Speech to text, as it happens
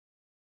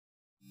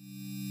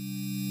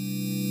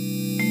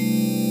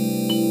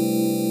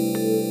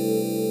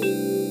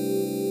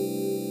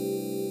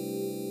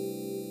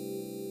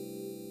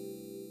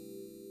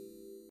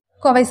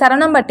Kovai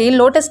சரவணம்பட்டியில்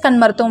lotus கண்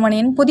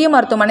மருத்துவமனையின் புதிய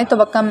மருத்துவமனை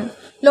துவக்கம்.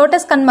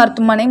 லோட்டஸ் கண்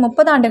மருத்துவமனை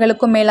 30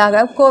 ஆண்டுகளுக்கும்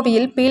மேலாக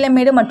கோவையில்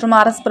பீளமேடு மற்றும்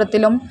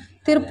அரசபுரத்திலும்,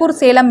 திருப்பூர்,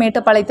 சேலம்,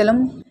 மேட்டுப்பாளையத்திலும்,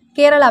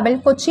 கேரளாவில்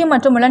கொச்சி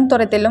மற்றும்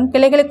முளன்துறைத்திலும்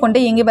கிளைகளை கொண்டு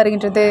இயங்கி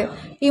வருகின்றது.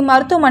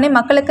 இம்மருத்துவமனை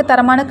மக்களுக்கு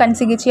தரமான கண்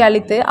சிகிச்சை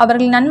அளித்து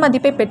அவர்களின்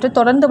நன்மதிப்பை பெற்று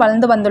தொடர்ந்து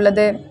வளர்ந்து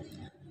வந்துள்ளது.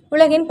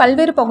 உலகின்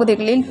பல்வேறு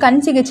பகுதிகளில் கண்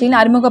சிகிச்சையில்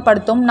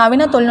அறிமுகப்படுத்தும்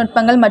நவீன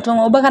தொழில்நுட்பங்கள் மற்றும்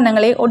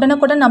உபகரணங்களை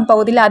உடனுக்குடன் நம்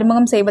பகுதியில்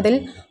அறிமுகம் செய்வதில்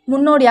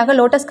முன்னோடியாக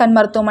லோட்டஸ் கண்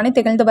மருத்துவமனை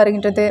திகழ்ந்து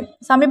வருகின்றது.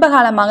 சமீப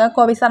காலமாக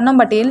கோவை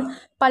சரவணம்பட்டியில்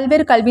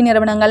பல்வேறு கல்வி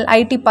நிறுவனங்கள்,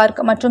 ஐடி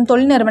பார்க் மற்றும்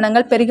தொழில்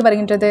நிறுவனங்கள் பெருகி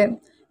வருகின்றது.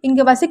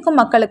 இங்கு வசிக்கும்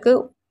மக்களுக்கு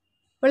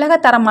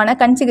உலகத்தரமான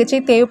கண்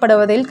சிகிச்சை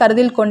தேவைப்படுவதில்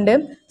கருத்தில் கொண்டு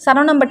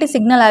சரவணம்பட்டி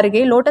சிக்னல்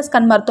அருகே லோட்டஸ்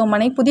கண்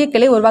மருத்துவமனை புதிய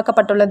கிளை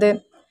உருவாக்கப்பட்டுள்ளது.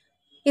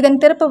 இதன்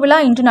திறப்பு விழா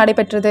இன்று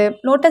நடைபெற்றது.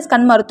 லோட்டஸ்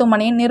கண்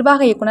மருத்துவமனையின்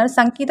நிர்வாக இயக்குனர்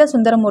சங்கீதா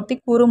சுந்தரமூர்த்தி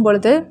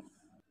கூறும்பொழுது,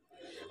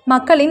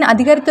 மக்களின்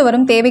அதிகரித்து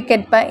வரும்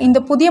தேவைக்கேற்ப இந்த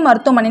புதிய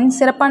மருத்துவமனையின்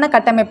சிறப்பான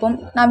கட்டமைப்பும்,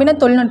 நவீன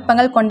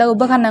தொழில்நுட்பங்கள் கொண்ட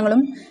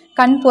உபகரணங்களும்,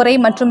 கண்புரை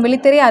மற்றும்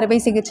விழித்திரை அறுவை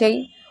சிகிச்சை,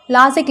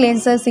 லாசிக்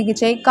லேசர்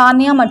சிகிச்சை,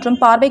 கார்னியா மற்றும்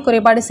பார்வை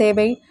குறைபாடு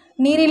சேவை,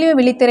 நீரிழிவு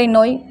விழித்திரை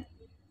நோய்,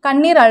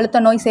 கண்ணீர் அழுத்த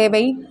நோய்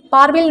சேவை,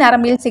 பார்வையில்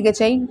நரம்பியல்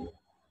சிகிச்சை,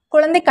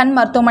 குழந்தை கண்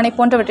மருத்துவமனை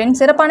போன்றவற்றின்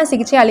சிறப்பான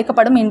சிகிச்சை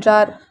அளிக்கப்படும்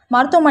என்றார்.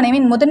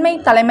 மருத்துவமனையின் முதன்மை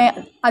தலைமை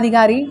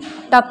அதிகாரி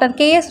டாக்டர்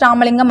KS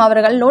ராமலிங்கம்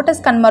அவர்கள்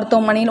லோட்டஸ் கண்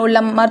மருத்துவமனையில் உள்ள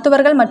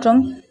மருத்துவர்கள் மற்றும்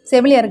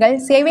செவிலியர்கள்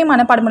சேவை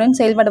மனப்பான்மையுடன்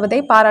செயல்படுவதை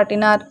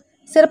பாராட்டினார்.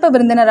 சிறப்பு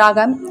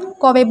விருந்தினராக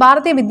கோவை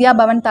பாரதி வித்யா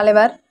பவன்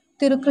தலைவர்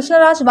திரு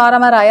கிருஷ்ணராஜ்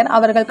வாரவராயர்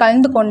அவர்கள்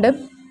கலந்து கொண்டு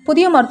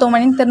புதிய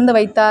மருத்துவமனையை திறந்து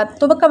வைத்தார்.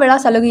 துவக்க விழா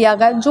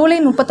சலுகையாக ஜூலை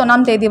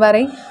 31ஆம் தேதி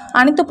வரை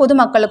அனைத்து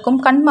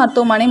பொதுமக்களுக்கும் கண்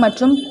மருத்துவமனை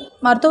மற்றும்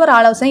மருத்துவர்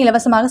ஆலோசனை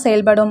இலவசமாக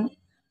செயல்படும்.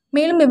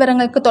 மேலும்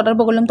விவரங்களுக்கு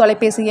தொடர்பு கொள்ளும்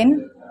தொலைபேசி எண்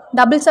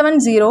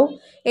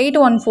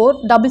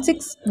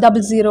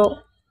 7708146600.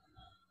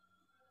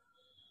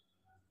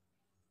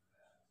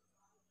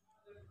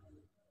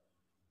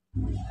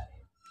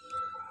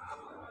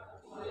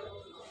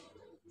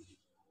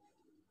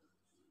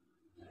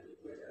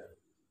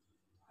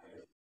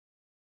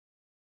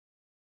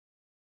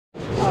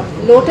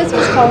 Lotus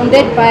was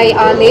founded by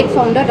our late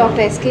founder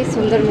Dr. S.K.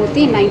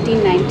 Sundarmurthy in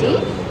 1990.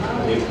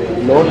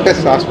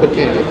 Lotus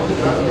hospital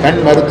கண்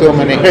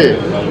மருத்துவமனைகள்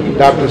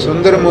டாக்டர்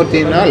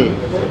சுந்தரமூர்த்தியினால்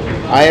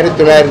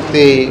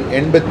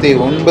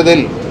 1989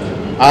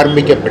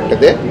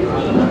 ஆரம்பிக்கப்பட்டது.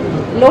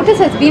 Lotus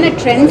has been a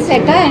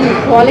trendsetter in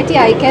quality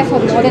eye care for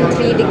more than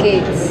 3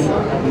 decades.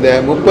 இந்த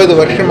 30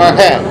 வருஷமாக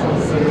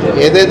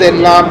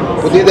எதெல்லாம்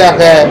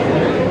புதிதாக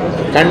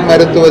கண்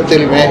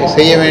மருத்துவத்தில்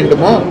செய்ய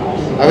வேண்டுமோ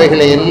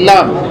அவைகளை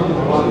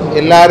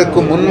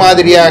எல்லாருக்கும்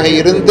முன்மாதிரியாக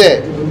இருந்து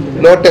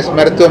லோட்டஸ்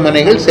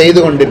மருத்துவமனைகள் செய்து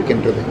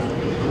கொண்டிருக்கின்றது.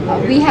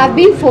 We have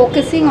been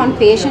focusing on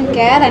patient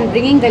care and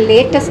bringing the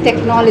latest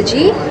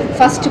technology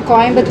first to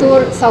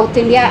Coimbatore, South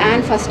India and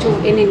first to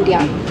in India.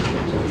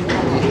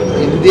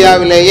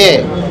 இந்தியாவிலேயே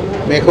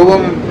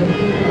மிகவும்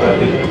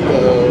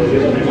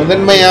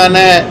முதன்மையான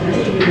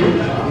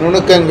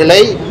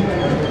நுணுக்கங்களை,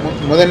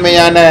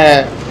 முதன்மையான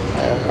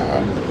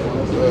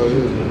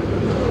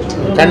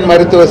கண்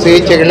மருத்துவ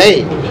சிகிச்சைகளை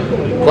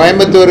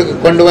கோயம்புத்தூருக்கு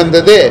கொண்டு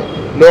வந்தது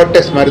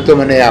lotus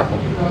மருத்துவமனையாகும்.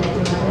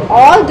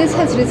 All this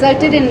has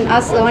resulted in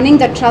us earning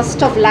the trust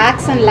of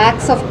lakhs and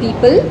lakhs of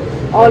people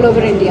all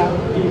over India.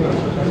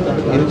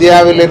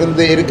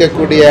 இந்தியாவிலிருந்து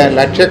இருக்கக்கூடிய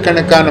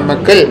லட்சக்கணக்கான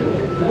மக்கள்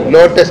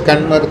லோட்டஸ்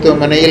கண்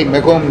மருத்துவமனையில்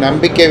மிகவும்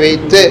நம்பிக்கை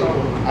வைத்து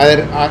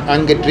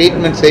அங்கு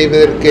ட்ரீட்மெண்ட்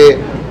செய்வதற்கு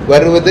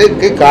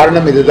வருவதற்கு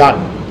காரணம் இதுதான்.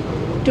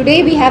 Today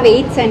we have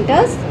 8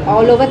 centers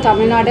all over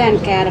Tamil Nadu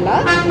and Kerala.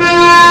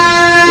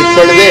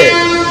 இப்பொழுது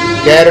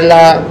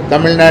கேரளா,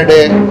 தமிழ்நாடு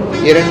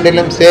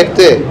இரண்டிலும்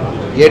சேர்த்து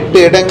 8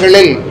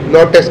 இடங்களில்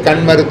லோட்டஸ்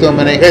கண்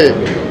மருத்துவமனைகள்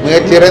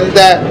மிகச்சிறந்த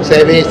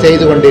சேவையை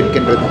செய்து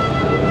கொண்டிருக்கின்றது.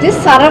 This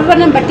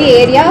Saravanambatti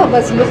area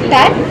was looked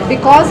at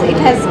because it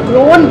has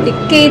grown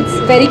decades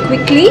very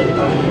quickly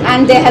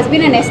and there has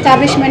been an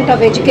establishment of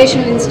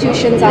educational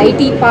institutions,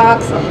 IT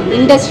parks,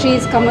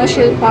 industries,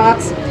 commercial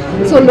parks.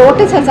 So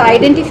Lotus has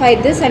identified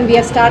this and we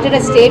have started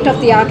a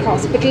state-of-the-art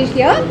hospital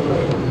here.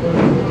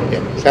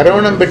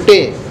 Saravanampatti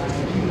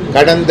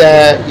கடந்த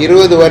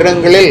 20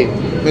 வருடங்களில்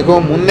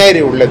மிகவும்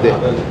முன்னேறி உள்ளது.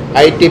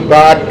 IT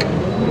park,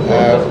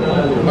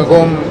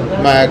 மிகவும்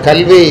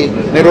கல்வி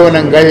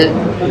நிறுவனங்கள்,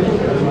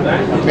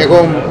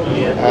 மிகவும்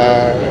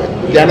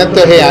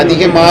ஜனத்தொகை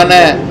அதிகமான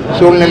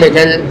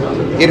சூழ்நிலைகள்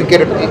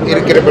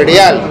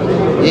இருக்கிறபடியால்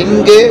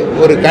இங்கு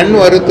ஒரு கண்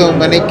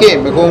மருத்துவமனைக்கு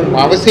மிகவும்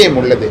அவசியம்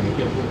உள்ளது.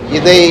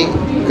 இதை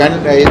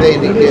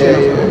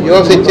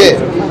யோசித்து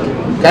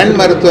கண்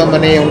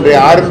மருத்துவமனை ஒன்றை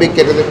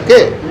ஆரம்பிக்கிறதுக்கு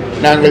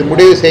நாங்கள்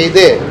முடிவு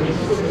செய்து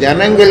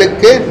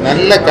ஜனங்களுக்கு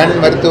நல்ல கண்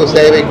மருத்துவ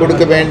சேவை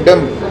கொடுக்க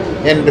வேண்டும்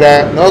என்ற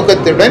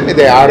நோக்கத்துடன்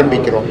இதை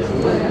ஆரம்பிக்கிறோம்.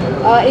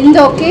 இந்த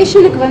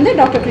ஒகேஷனுக்கு வந்து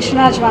டாக்டர்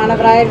கிருஷ்ணராஜ்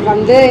வானவராயர்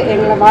வந்து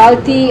எங்களை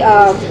வாழ்த்தி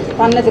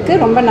பண்ணதுக்கு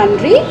ரொம்ப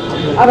நன்றி.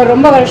 அவர்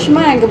ரொம்ப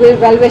வருஷமாக எங்கள்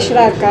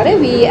வெல்விஷராக இருக்கார்.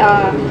 We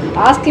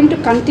ask him to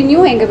continue,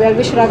 எங்கள்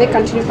வெல்விஷராகவே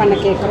கண்டினியூ பண்ண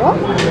கேட்குறோம்.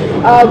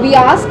 வி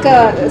ஆஸ்க்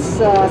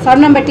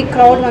சரவணம்பட்டி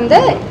க்ரௌட் வந்து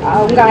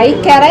உங்கள் ஐ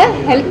கேரை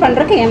ஹெல்ப்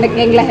பண்ணுறதுக்கு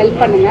எங்களை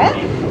ஹெல்ப் பண்ணுங்கள்.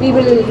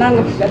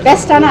 நாங்கள்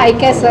பெஸ்ட்டான ஐ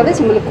கேர்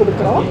சர்வீஸ் உங்களுக்கு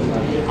கொடுக்குறோம்.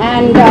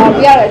 அண்ட்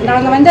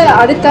நாங்கள் வந்து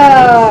அடுத்த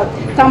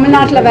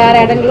தமிழ்நாட்டில்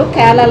வேறு இடங்களும்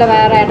கேரளாவில்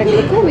வேறு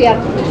இடங்களுக்கும்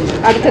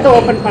அடுத்தது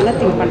ஓப்பன் பண்ண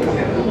திங்க்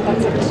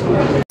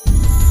பண்ணுறோம்.